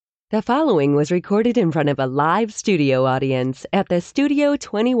The following was recorded in front of a live studio audience at the Studio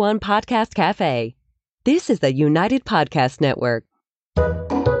 21 Podcast Cafe. This is the United Podcast Network.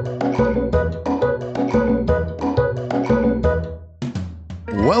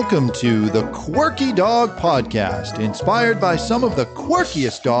 Welcome to the Quirky Dog Podcast, inspired by some of the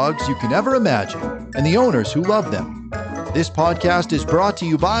quirkiest dogs you can ever imagine and the owners who love them. This podcast is brought to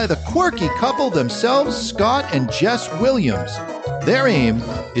you by the quirky couple themselves, Scott and Jess Williams. Their aim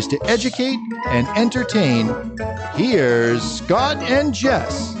is to educate and entertain. Here's Scott and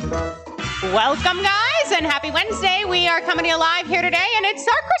Jess. Welcome, guys, and happy Wednesday. We are coming to you live here today, and it's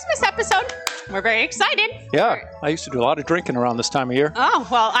our Christmas episode. We're very excited. Yeah, I used to do a lot of drinking around this time of year. Oh,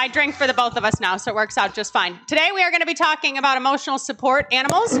 well, I drink for the both of us now, so it works out just fine. Today, we are going to be talking about emotional support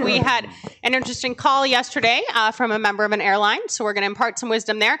animals. We had an interesting call yesterday from a member of an airline, so we're going to impart some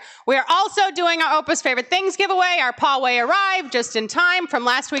wisdom there. We are also doing our Oprah's Favorite Things giveaway. Our Pawway arrived just in time from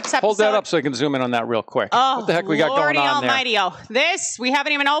last week's episode. Hold that up so I can zoom in on that real quick. Oh, what the heck we got going on almighty. there? Oh, this, we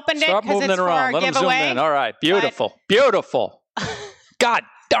haven't even opened Stop it because moving it's it around. for our Let giveaway. them zoom in. All right, beautiful, beautiful. God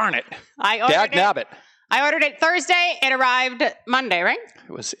darn it. Dag nabbit. I ordered it Thursday. It arrived Monday, right?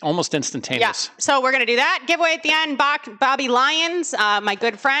 It was almost instantaneous. Yeah. So we're going to do that. Giveaway at the end. Bobby Lyons, my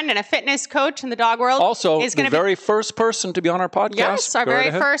good friend and a fitness coach in the dog world. Also, is the very first person to be on our podcast. Yes, our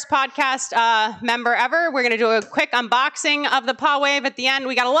very first podcast member ever. We're going to do a quick unboxing of the Paw Wave at the end.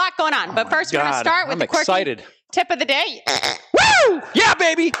 We got a lot going on. But first, we're going to start with the quirky tip of the day. Woo! Yeah,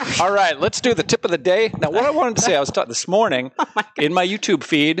 baby! All right, let's do the tip of the day. Now, what I wanted to say, I was taught this morning in my YouTube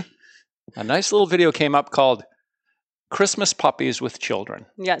feed, a nice little video came up called Christmas Puppies with Children.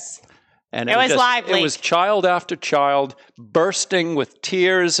 Yes. And it was lively. It was child after child bursting with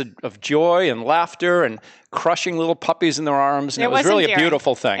tears of joy and laughter and crushing little puppies in their arms. And it was really endearing. A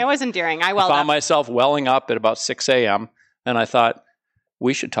beautiful thing. It was endearing. I found myself welling up at about 6 a.m. And I thought,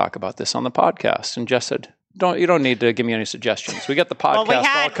 we should talk about this on the podcast. And Jess said, you don't need to give me any suggestions. We got the podcast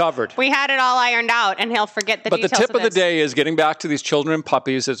all covered. We had it all ironed out, and he'll forget the details. But the tip of the day is getting back to these children and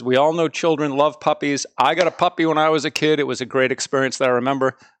puppies. As we all know, children love puppies. I got a puppy when I was a kid. It was a great experience that I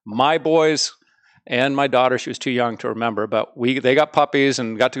remember. My boys and my daughter, she was too young to remember, but they got puppies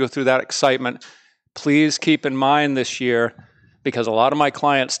and got to go through that excitement. Please keep in mind this year, because a lot of my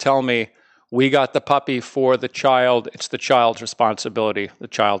clients tell me, we got the puppy for the child. It's the child's responsibility. The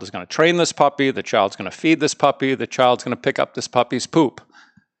child is going to train this puppy. The child's going to feed this puppy. The child's going to pick up this puppy's poop.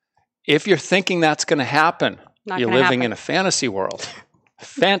 If you're thinking that's going to happen, you're living in a fantasy world.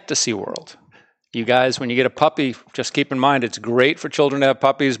 You guys, when you get a puppy, just keep in mind it's great for children to have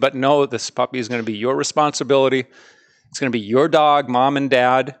puppies, but no, this puppy is going to be your responsibility. It's going to be your dog, mom and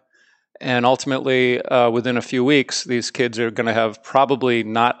dad. And ultimately, within a few weeks, these kids are going to have probably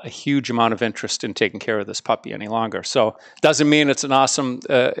not a huge amount of interest in taking care of this puppy any longer. So doesn't mean it's an awesome,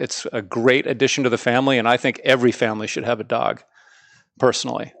 it's a great addition to the family. And I think every family should have a dog,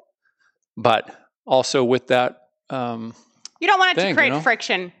 personally. But also with that, you don't want it to create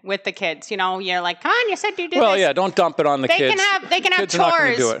friction with the kids. You know, you're like, come on, you said you did this. Well, yeah, don't dump it on the kids. They can have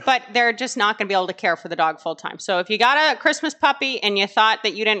chores, but they're just not going to be able to care for the dog full time. So if you got a Christmas puppy and you thought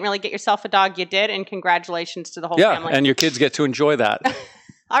that you didn't really get yourself a dog, you did, and congratulations to the whole family. Yeah, and your kids get to enjoy that.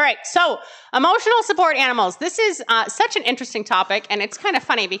 All right, so emotional support animals. This is such an interesting topic, and it's kind of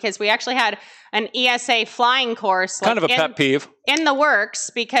funny because we actually had an ESA flying course. Kind of a pet peeve. In the works,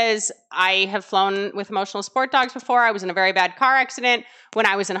 because I have flown with emotional support dogs before. I was in a very bad car accident when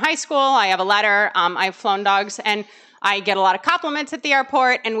I was in high school. I have a letter. I've flown dogs, and I get a lot of compliments at the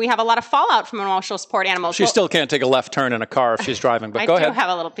airport, and we have a lot of fallout from emotional support animals. She still can't take a left turn in a car if she's driving, but go ahead. I do have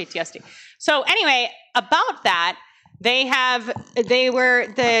a little PTSD. So anyway, about that, the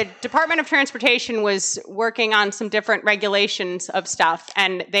Department of Transportation was working on some different regulations of stuff,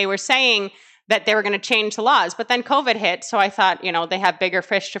 and they were saying that they were going to change the laws. But then COVID hit, so I thought, they have bigger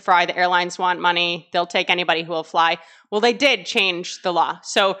fish to fry. The airlines want money. They'll take anybody who will fly. Well, they did change the law.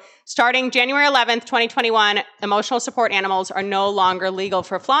 So starting January 11th, 2021, emotional support animals are no longer legal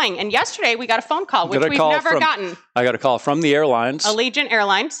for flying. And yesterday, we got a phone call, which we've never gotten. I got a call from the airlines. Allegiant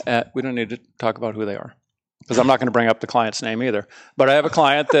Airlines. We don't need to talk about who they are, because I'm not going to bring up the client's name either. But I have a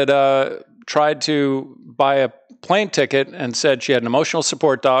client that tried to buy a plane ticket and said she had an emotional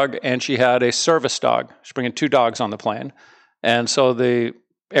support dog and she had a service dog. She's bringing 2 dogs on the plane. And so the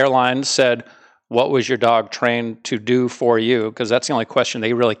airline said, what was your dog trained to do for you? Because that's the only question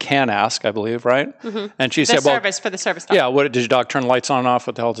they really can ask, I believe, right? Mm-hmm. And she said, well, for the service dog. Yeah, did your dog turn lights on and off?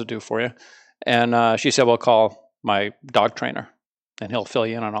 What the hell does it do for you? And she said, well, call my dog trainer. and he'll fill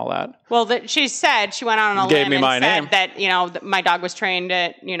you in on all that. Well, she said, she went out on a Gave limb me and my said name. that, you know, my dog was trained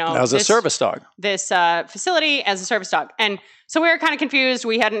at, you know, As a service dog. this facility as a service dog. And so we were kind of confused.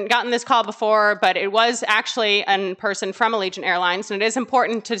 We hadn't gotten this call before, but it was actually a person from Allegiant Airlines. And it is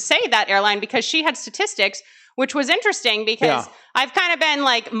important to say that airline because she had statistics, which was interesting because I've kind of been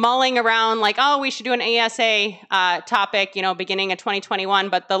like mulling around like, oh, we should do an ESA topic, you know, beginning of 2021,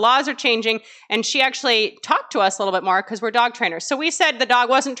 but the laws are changing. And she actually talked to us a little bit more because we're dog trainers. So we said the dog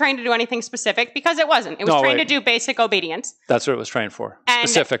wasn't trained to do anything specific because it wasn't. It was trained to do basic obedience. That's what it was trained for, And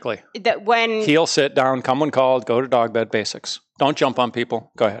specifically. That when Heel, sit down, come when called, go to dog bed, basics. Don't jump on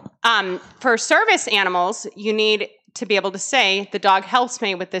people. Go ahead. for service animals, you need to be able to say the dog helps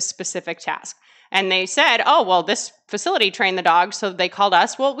me with this specific task. And they said, oh, well, this facility trained the dog, so they called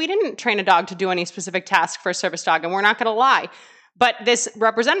us. Well, we didn't train a dog to do any specific task for a service dog, and we're not going to lie. But this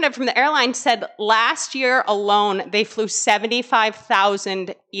representative from the airline said last year alone, they flew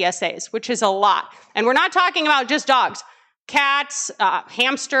 75,000 ESAs, which is a lot. And we're not talking about just dogs. Cats,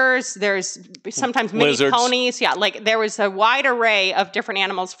 hamsters, there's sometimes mini Lizards. ponies. Yeah, like there was a wide array of different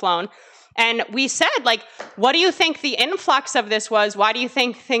animals flown. And we said, like, what do you think the influx of this was? Why do you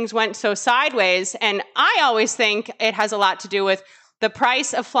think things went so sideways? And I always think it has a lot to do with the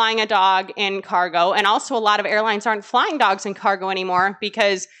price of flying a dog in cargo. And also a lot of airlines aren't flying dogs in cargo anymore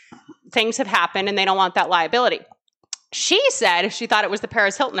because things have happened and they don't want that liability. She said she thought it was the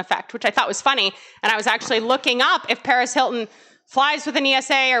Paris Hilton effect, which I thought was funny. And I was actually looking up if Paris Hilton flies with an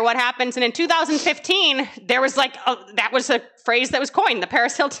ESA or what happens. And in 2015, there was like, that was a phrase that was coined, the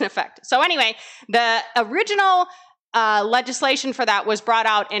Paris Hilton effect. So anyway, the original legislation for that was brought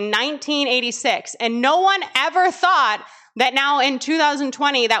out in 1986. And no one ever thought that now in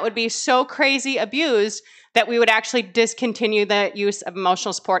 2020, that would be so crazy abused that we would actually discontinue the use of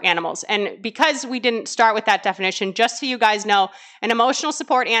emotional support animals. And because we didn't start with that definition, just so you guys know, an emotional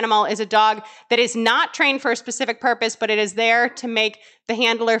support animal is a dog that is not trained for a specific purpose, but it is there to make the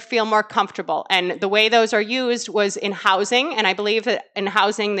handler feel more comfortable. And the way those are used was in housing, and I believe that in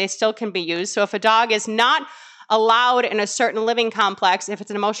housing they still can be used. So if a dog is not allowed in a certain living complex, if it's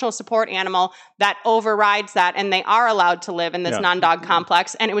an emotional support animal, that overrides that, and they are allowed to live in this non-dog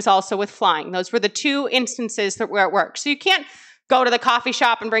complex. And it was also with flying. Those were the two instances where it worked. So you can't go to the coffee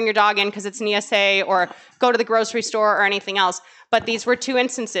shop and bring your dog in because it's an ESA, or go to the grocery store or anything else. But these were two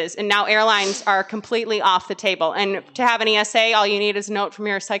instances, and now airlines are completely off the table. And to have an ESA, all you need is a note from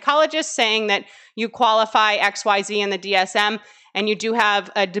your psychologist saying that you qualify XYZ in the DSM, and you do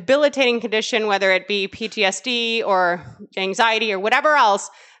have a debilitating condition, whether it be PTSD or anxiety or whatever else,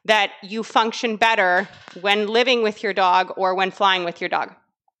 that you function better when living with your dog or when flying with your dog.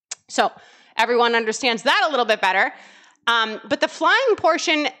 So everyone understands that a little bit better. But the flying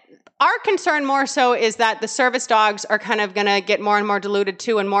portion, our concern more so is that the service dogs are kind of going to get more and more diluted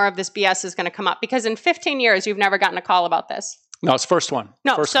too, and more of this BS is going to come up. Because in 15 years, you've never gotten a call about this. No, it's first one.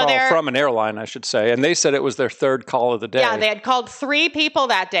 No, first so call from an airline, I should say. And they said it was their third call of the day. Yeah, they had called 3 people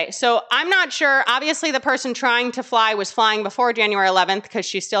that day. So I'm not sure. Obviously, the person trying to fly was flying before January 11th because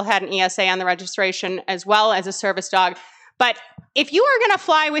she still had an ESA on the registration as well as a service dog. But if you are going to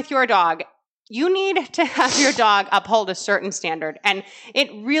fly with your dog, you need to have your dog uphold a certain standard. And it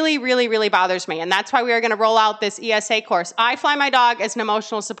really, really, really bothers me. And that's why we are going to roll out this ESA course. I fly my dog as an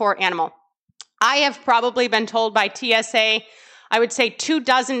emotional support animal. I have probably been told by TSA, I would say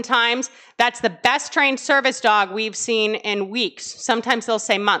 24 times, that's the best trained service dog we've seen in weeks. Sometimes they'll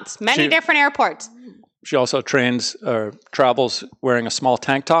say months. Many different airports. She also travels wearing a small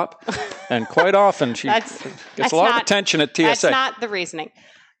tank top. And quite often she gets a lot of attention at TSA. That's not the reasoning.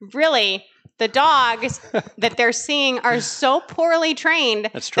 Really, the dogs that they're seeing are so poorly trained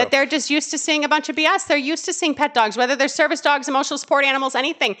that they're just used to seeing a bunch of BS. They're used to seeing pet dogs, whether they're service dogs, emotional support animals,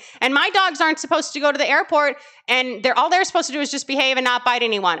 anything. And my dogs aren't supposed to go to the airport, and all they're supposed to do is just behave and not bite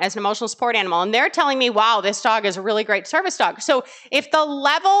anyone as an emotional support animal. And they're telling me, wow, this dog is a really great service dog. So if the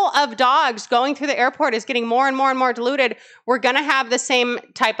level of dogs going through the airport is getting more and more and more diluted, we're going to have the same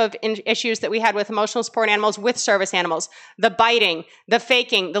type of issues that we had with emotional support animals with service animals. The biting, the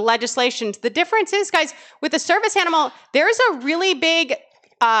faking, the legislations. The difference is, guys, with a service animal, there's a really big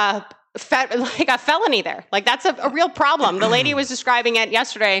like a felony there. Like that's a real problem. The lady was describing it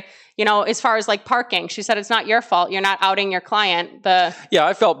yesterday, as far as like parking. She said, it's not your fault. You're not outing your client. Yeah,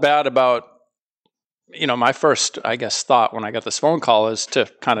 I felt bad about, my first, I guess, thought when I got this phone call is to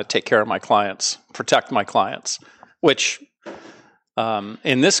kind of take care of my clients, protect my clients, which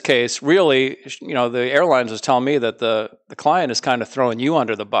in this case, really, the airlines was telling me that the client is kind of throwing you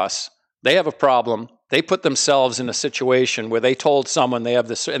under the bus. They have a problem. They put themselves in a situation where they told someone they have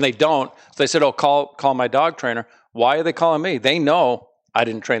this, and they don't. So they said, oh, call my dog trainer. Why are they calling me? They know I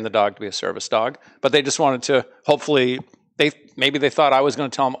didn't train the dog to be a service dog, but they just wanted to, hopefully, maybe they thought I was going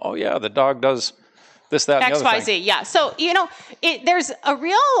to tell them, oh yeah, the dog does this, that, and the other thing. XYZ, yeah. So, there's a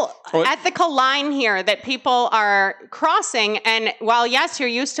real ethical line here that people are crossing. And while, yes, you're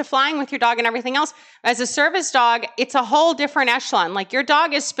used to flying with your dog and everything else, as a service dog, it's a whole different echelon. Like, your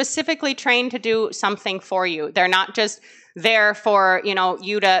dog is specifically trained to do something for you. They're not just there for,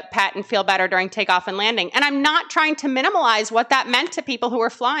 you to pet and feel better during takeoff and landing. And I'm not trying to minimize what that meant to people who were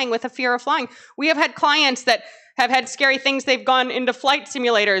flying with a fear of flying. We have had clients that have had scary things. They've gone into flight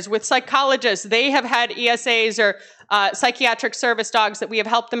simulators with psychologists. They have had ESAs or psychiatric service dogs that we have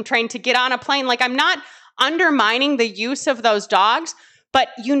helped them train to get on a plane. Like, I'm not undermining the use of those dogs, but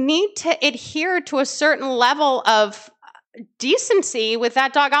you need to adhere to a certain level of decency with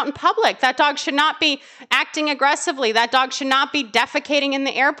that dog out in public. That dog should not be acting aggressively. That dog should not be defecating in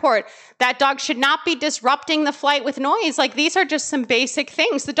the airport. That dog should not be disrupting the flight with noise. Like, these are just some basic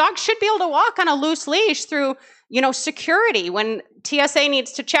things. The dog should be able to walk on a loose leash through, security when TSA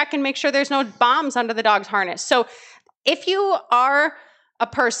needs to check and make sure there's no bombs under the dog's harness. So if you are a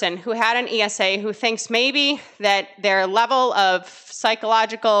person who had an ESA who thinks maybe that their level of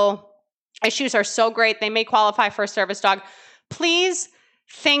psychological issues are so great they may qualify for a service dog, please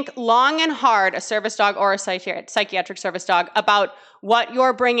think long and hard, a service dog or a psychiatric service dog, about what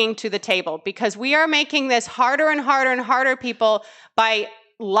you're bringing to the table, because we are making this harder and harder and harder, people, by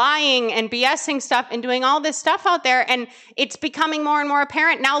lying and BSing stuff and doing all this stuff out there. And it's becoming more and more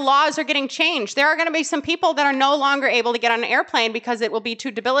apparent. Now laws are getting changed. There are going to be some people that are no longer able to get on an airplane because it will be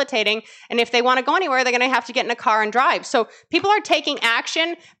too debilitating. And if they want to go anywhere, they're going to have to get in a car and drive. So people are taking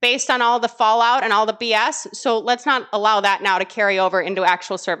action based on all the fallout and all the BS. So let's not allow that now to carry over into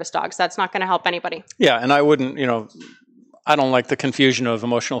actual service dogs. That's not going to help anybody. Yeah, and I wouldn't, I don't like the confusion of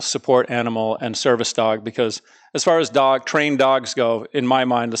emotional support animal and service dog, because as far as trained dogs go, in my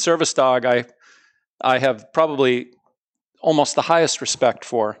mind, the service dog I have probably almost the highest respect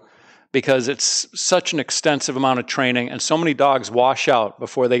for, because it's such an extensive amount of training, and so many dogs wash out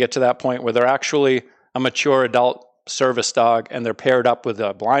before they get to that point where they're actually a mature adult service dog and they're paired up with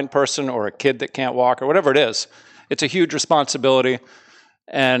a blind person or a kid that can't walk or whatever it is. It's a huge responsibility,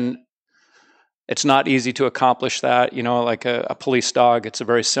 and it's not easy to accomplish that. Like a police dog, it's a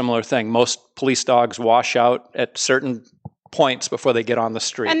very similar thing. Most police dogs wash out at certain points before they get on the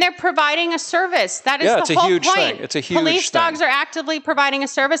street. And they're providing a service. That is the whole point. Thing. It's a huge Police thing. dogs are actively providing a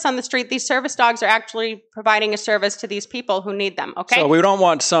service on the street. These service dogs are actually providing a service to these people who need them, okay? So we don't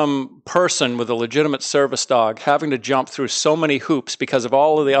want some person with a legitimate service dog having to jump through so many hoops because of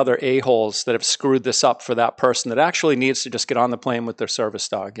all of the other a-holes that have screwed this up for that person that actually needs to just get on the plane with their service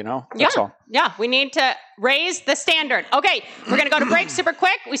dog, That's all. Yeah, we need to raise the standard. Okay, we're going to go to break super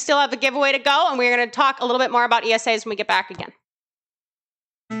quick. We still have a giveaway to go, and we're going to talk a little bit more about ESAs when we get back again.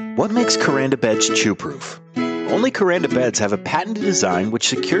 What makes Kuranda beds chew-proof? Only Kuranda beds have a patented design which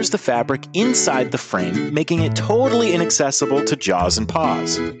secures the fabric inside the frame, making it totally inaccessible to jaws and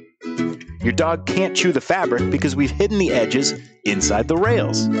paws. Your dog can't chew the fabric because we've hidden the edges inside the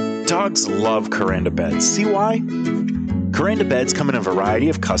rails. Dogs love Kuranda beds. See why? Kuranda beds come in a variety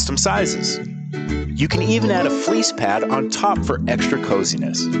of custom sizes. You can even add a fleece pad on top for extra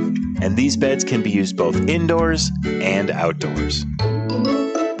coziness. And these beds can be used both indoors and outdoors.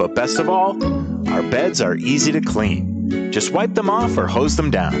 But best of all, our beds are easy to clean. Just wipe them off or hose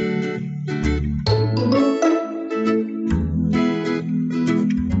them down.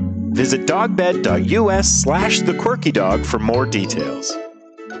 Visit dogbed.us/thequirkydog for more details.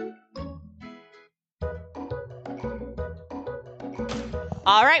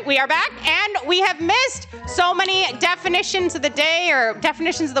 All right, we are back, and we have missed so many definitions of the day or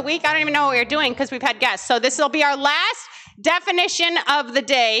definitions of the week. I don't even know what we're doing because we've had guests. So this will be our last definition of the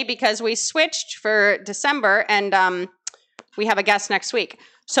day because we switched for December, and we have a guest next week.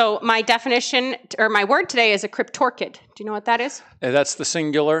 So my definition, or my word today, is a cryptorchid. Do you know what that is? That's the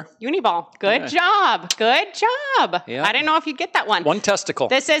singular. Uniball. Good job. Good job. Yeah. I didn't know if you'd get that one. One testicle.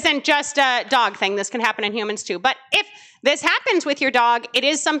 This isn't just a dog thing. This can happen in humans too. But if this happens with your dog, it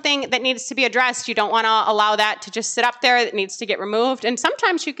is something that needs to be addressed. You don't want to allow that to just sit up there. It needs to get removed. And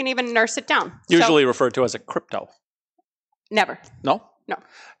sometimes you can even nurse it down. Usually referred to as a crypto. Never. No? No.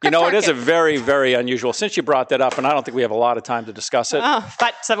 It is a very, very unusual. Since you brought that up, and I don't think we have a lot of time to discuss it. Oh,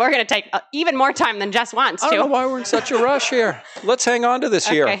 but so we're going to take even more time than Jess wants to. I don't know why we're in such a rush here. Let's hang on to this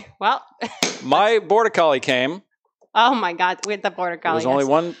here. Okay, well. My border collie came. Oh, my God, with the border collie. There's only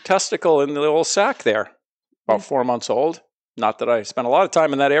one testicle in the little sack there. About 4 months old. Not that I spent a lot of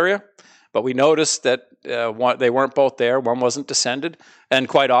time in that area. But we noticed that they weren't both there. One wasn't descended. And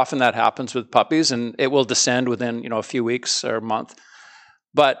quite often that happens with puppies, and it will descend within a few weeks or a month.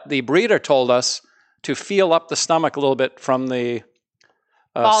 But the breeder told us to feel up the stomach a little bit from the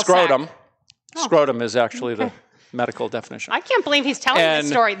scrotum. Oh. Scrotum is actually the medical definition. I can't believe he's telling this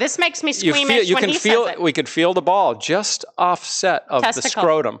story. This makes me squeamish when he says it. We could feel the ball just offset of the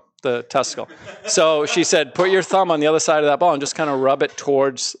scrotum, the testicle. So she said, put your thumb on the other side of that ball and just kind of rub it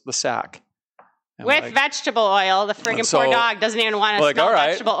towards the sac. And with vegetable oil. The friggin' poor dog doesn't even want to smell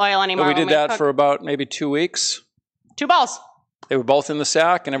vegetable oil anymore. But we did that for about maybe 2 weeks. 2 balls. They were both in the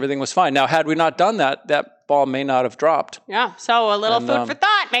sack and everything was fine. Now, had we not done that, that ball may not have dropped. Yeah, so a little food for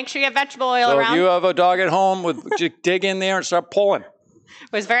thought. Make sure you have vegetable oil around. So if you have a dog at home, just dig in there and start pulling.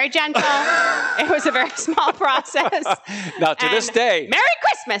 It was very gentle. It was a very small process. Now, to this day, Merry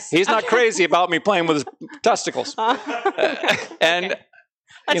Christmas. He's not crazy about me playing with his testicles. And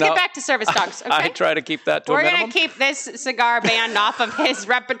let's get back to service dogs. Okay? I try to keep that to a minimum. We're going to keep this cigar band off of his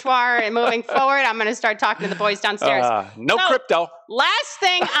repertoire and moving forward. I'm going to start talking to the boys downstairs. No crypto. Last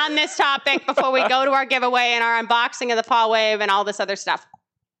thing on this topic before we go to our giveaway and our unboxing of the Paw Wave and all this other stuff.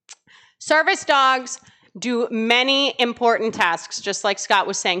 Service dogs do many important tasks, just like Scott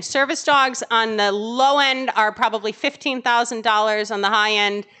was saying. Service dogs on the low end are probably $15,000. On the high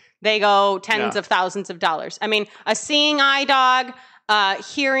end, they go tens of thousands of dollars. I mean, a seeing eye dog,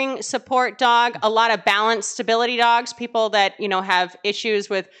 hearing support dog, a lot of balance stability dogs, people that, have issues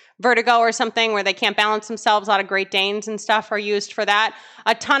with vertigo or something where they can't balance themselves. A lot of Great Danes and stuff are used for that.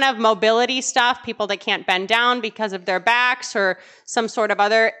 A ton of mobility stuff, people that can't bend down because of their backs or some sort of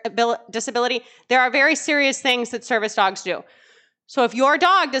other disability. There are very serious things that service dogs do. So if your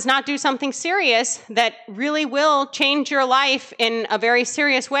dog does not do something serious that really will change your life in a very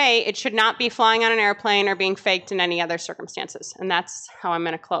serious way, it should not be flying on an airplane or being faked in any other circumstances. And that's how I'm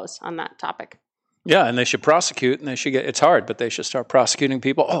going to close on that topic. Yeah, and they should prosecute, and they should it's hard, but they should start prosecuting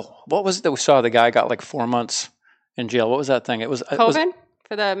people. Oh, what was it that we saw? The guy got like 4 months in jail. What was that thing? It was COVID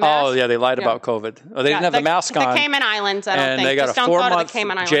for the mask? Oh, yeah, they lied about COVID. Oh, they didn't have the mask on. The Cayman Islands, I don't think. And they got Just a 4-month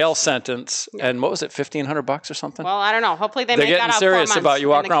Islands. jail sentence. Yeah. And what was it, $1,500 or something? Well, I don't know. Hopefully they make that out 4 months. They're getting serious about you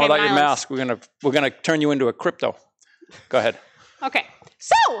walking around without your Islands. mask. We're gonna turn you into a crypto. Go ahead. Okay.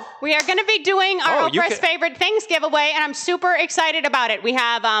 So we are going to be doing our Oprah's Favorite Things giveaway, and I'm super excited about it. We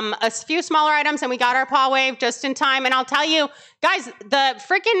have a few smaller items, and we got our Paw Wave just in time. And I'll tell you, guys, the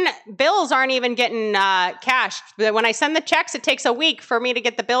freaking bills aren't even getting cashed. When I send the checks, it takes a week for me to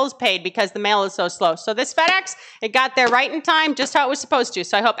get the bills paid because the mail is so slow. So this FedEx, it got there right in time, just how it was supposed to.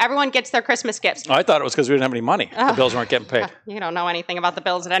 So I hope everyone gets their Christmas gifts. I thought it was because we didn't have any money. The bills weren't getting paid. You don't know anything about the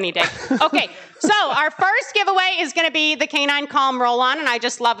bills at any day. Okay, so our first giveaway is going to be the Canine Calm Roll-On, and I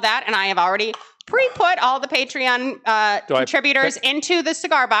just love that. And I have already pre-put all the Patreon contributors into the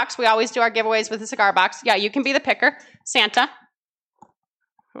cigar box. We always do our giveaways with the cigar box. Yeah, you can be the picker. Santa.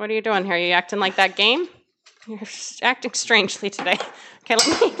 What are you doing here? Are you acting like that game? You're acting strangely today. Okay,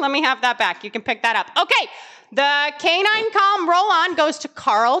 let me have that back. You can pick that up. Okay, the Canine Calm Roll-On goes to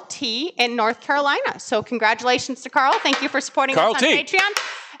Carl T. in North Carolina. So congratulations to Carl. Thank you for supporting us on Patreon.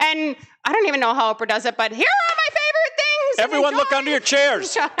 And I don't even know how Oprah does it, but here are my favorite things. Everyone look under your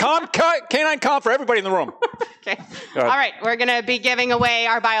chairs. Canine Calm for everybody in the room. Okay. All right. We're going to be giving away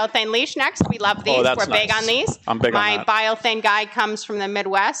our Biothane leash next. We love these. We're big on these. I'm big on My that. Biothane guy comes from the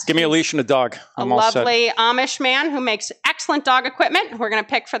Midwest. Give me a leash and a dog. I'm a lovely Amish man who makes excellent dog equipment. We're going to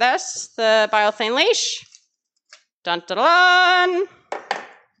pick for this the Biothane leash. Dun, dun, dun.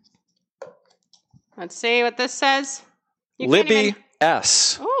 Let's see what this says. Libby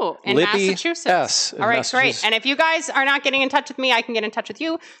S. Oh, in Libby Massachusetts. S. All right, great. And if you guys are not getting in touch with me, I can get in touch with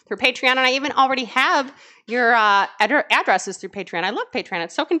you through Patreon. And I even already have your addresses through Patreon. I love Patreon.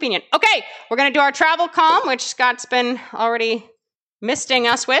 It's so convenient. Okay, we're going to do our Travel Calm, which Scott's been already misting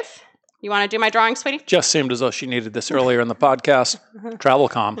us with. You want to do my drawing, sweetie? Just seemed as though she needed this earlier in the podcast. Travel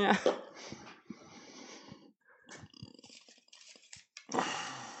Calm. Yeah.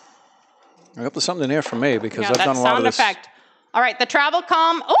 I hope there's something in there for me because I've that done a lot of this. sound effect. All right, the Travel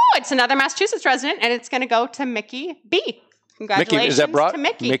Calm. Oh, it's another Massachusetts resident, and it's going to go to Mickey B. Congratulations Mickey, is that brought? to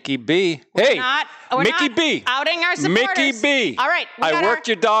Mickey. Mickey B. We're Hey, not Mickey B. outing our supporters. Mickey B. All right. I worked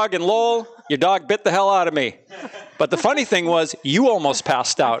your dog in Lowell. Your dog bit the hell out of me. But the funny thing was, you almost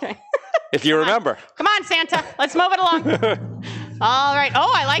passed out, if you remember. Come on, Santa. Let's move it along. All right.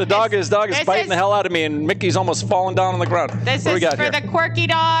 Oh, I like the dog. His dog is biting the hell out of me, and Mickey's almost falling down on the ground. This is for the Quirky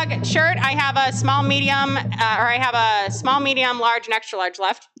Dog shirt. I have a small, medium, large, and extra large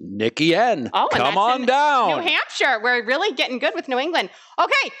left. Nikki N. Oh, come on down. New Hampshire. We're really getting good with New England.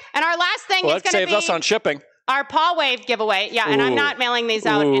 Okay, and our last thing is going to be... That saves us on shipping. our Paw Wave giveaway. Yeah, and I'm not mailing these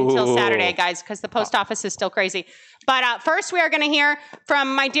out until Saturday, guys, because the post office is still crazy. But first, we are going to hear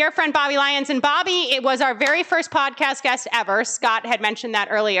from my dear friend Bobby Lyons. And Bobby, it was our very first podcast guest ever. Scott had mentioned that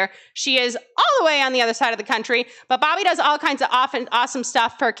earlier. She is all the way on the other side of the country. But Bobby does all kinds of awesome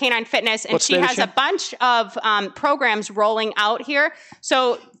stuff for Canine Fitness. And she has a bunch of programs rolling out here.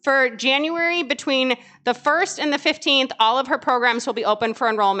 So for January, between the 1st and the 15th, all of her programs will be open for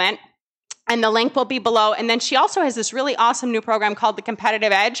enrollment. And the link will be below. And then she also has this really awesome new program called The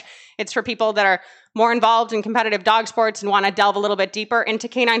Competitive Edge. It's for people that are more involved in competitive dog sports and want to delve a little bit deeper into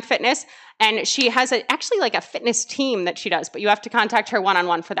canine fitness. And she has actually like a fitness team that she does, but you have to contact her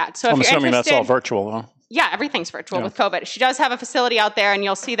one-on-one for that. So if I'm you're assuming interested, that's all virtual, huh? Yeah, everything's virtual with COVID. She does have a facility out there, and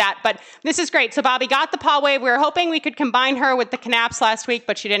you'll see that. But this is great. So Bobby got the Paw Wave. We were hoping we could combine her with the Knaps last week,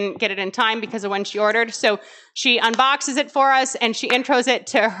 but she didn't get it in time because of when she ordered. So she unboxes it for us, and she intros it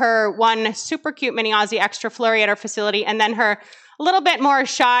to her one super cute mini Aussie Extra Flurry at our facility, and then her a little bit more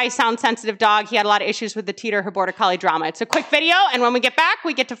shy, sound-sensitive dog. He had a lot of issues with the teeter, her Border Collie drama. It's a quick video, and when we get back,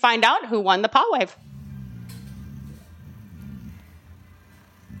 we get to find out who won the Paw Wave.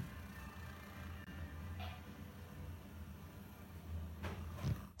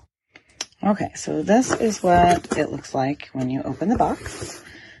 Okay, so this is what it looks like when you open the box.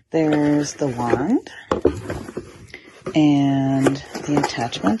 There's the wand, and the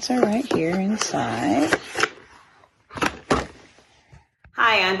attachments are right here inside.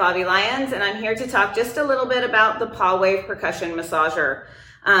 Hi, I'm Bobby Lyons, and I'm here to talk just a little bit about the Paw Wave Percussion Massager.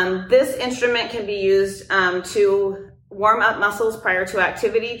 This instrument can be used to warm up muscles prior to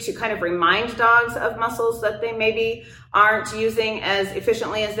activity, to kind of remind dogs of muscles that they maybe aren't using as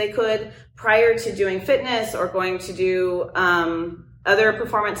efficiently as they could prior to doing fitness or going to do other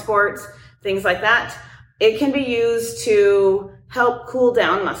performance sports, things like that. It can be used to help cool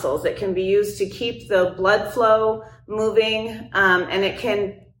down muscles. It can be used to keep the blood flow moving, and it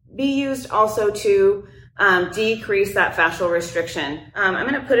can be used also to decrease that fascial restriction. I'm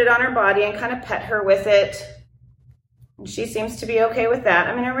going to put it on her body and kind of pet her with it. She seems to be okay with that.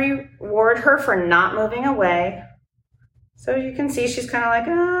 I'm going to reward her for not moving away. So you can see she's kind of like,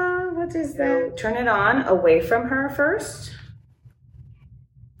 what is that? Turn it on away from her first.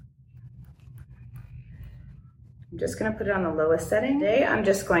 I'm just going to put it on the lowest setting. Today, I'm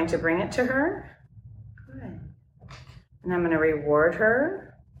just going to bring it to her. Good. And I'm going to reward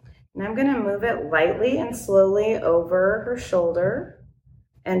her. And I'm going to move it lightly and slowly over her shoulder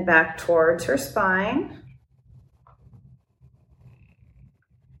and back towards her spine.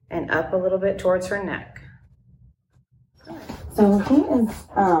 And up a little bit towards her neck. So he is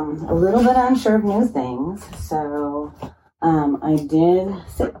a little bit unsure of new things, so I did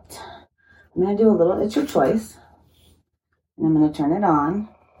sit. I'm going to do a little It's Your Choice, and I'm going to turn it on,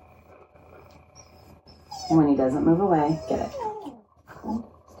 and when he doesn't move away, get it. Good.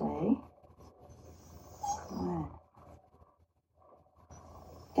 Stay. Good.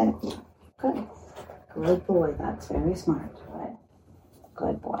 Get it. Good. Good boy. That's very smart. Good.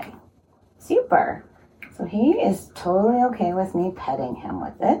 Good boy. Super. So he is totally okay with me petting him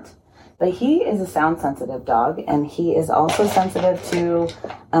with it, but he is a sound sensitive dog, and he is also sensitive to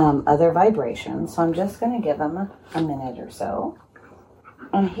other vibrations. So I'm just going to give him a minute or so.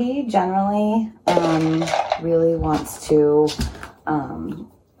 And he generally really wants to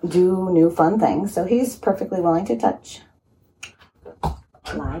do new fun things. So he's perfectly willing to touch.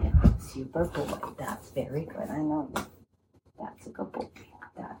 Lie down. Super boy. That's very good. I know you. That's a good boy.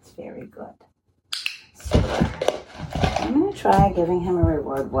 That's very good. Super. I'm going to try giving him a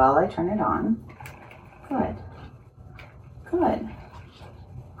reward while I turn it on. Good. Good.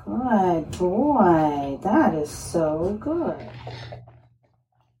 Good boy. That is so good.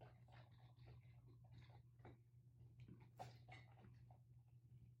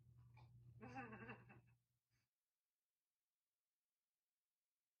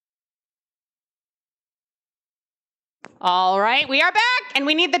 All right, we are back, and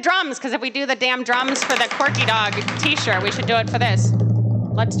we need the drums, because if we do the damn drums for the Quirky Dog t-shirt, we should do it for this.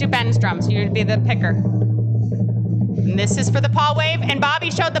 Let's do Ben's drums. You'd be the picker. And this is for the Paw Wave, and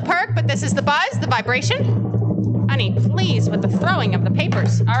Bobby showed the perk, but this is the buzz, the vibration. Honey, please, with the throwing of the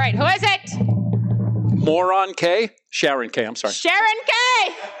papers. All right, who is it? Moron K? Sharon K, I'm sorry. Sharon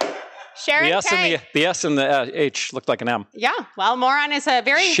K! Sharon K. The S and the H looked like an M. Yeah, well, moron is a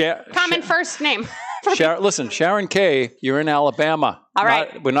very common first name. Listen, Sharon K, you're in Alabama. All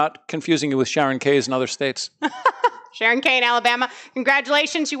right. We're not confusing you with Sharon K's in other states. Sharon Kane, Alabama.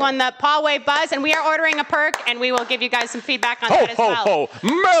 Congratulations. You won the Paw Wave Buzz, and we are ordering a perk, and we will give you guys some feedback on that as well. Ho,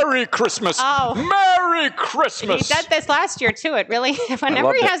 Merry Christmas. Oh. Merry Christmas. He did this last year, too. It really,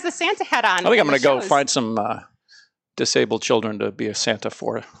 whenever he has the Santa hat on. I think I'm going to go shows. find some disabled children to be a Santa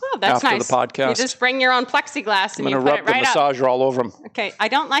for that's after nice. the podcast. You just bring your own plexiglass and I'm you going to put rub it right the up. massager all over them. Okay, I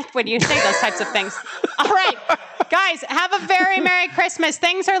don't like when you say those types of things. All right, guys, have a very Merry Christmas.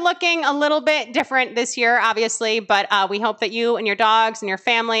 Things are looking a little bit different this year, obviously, but we hope that you and your dogs and your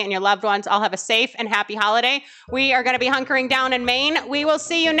family and your loved ones all have a safe and happy holiday. We are going to be hunkering down in Maine. We will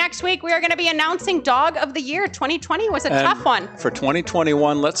see you next week. We are going to be announcing Dog of the Year. 2020 was a tough one. For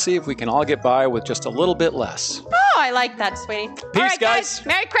 2021, let's see if we can all get by with just a little bit less. Oh, I like that, sweetie. Peace, all right, guys.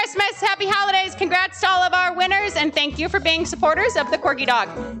 Merry Christmas. Happy holidays. Congrats to all of our winners, and thank you for being supporters of the Quirky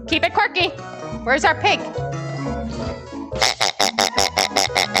Dog. Keep it quirky. Where's our pig?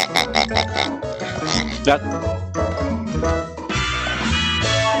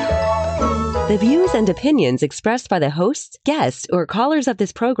 The views and opinions expressed by the hosts, guests, or callers of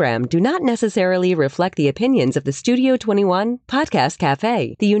this program do not necessarily reflect the opinions of the Studio 21 Podcast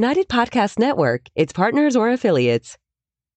Cafe, the United Podcast Network, its partners, or affiliates.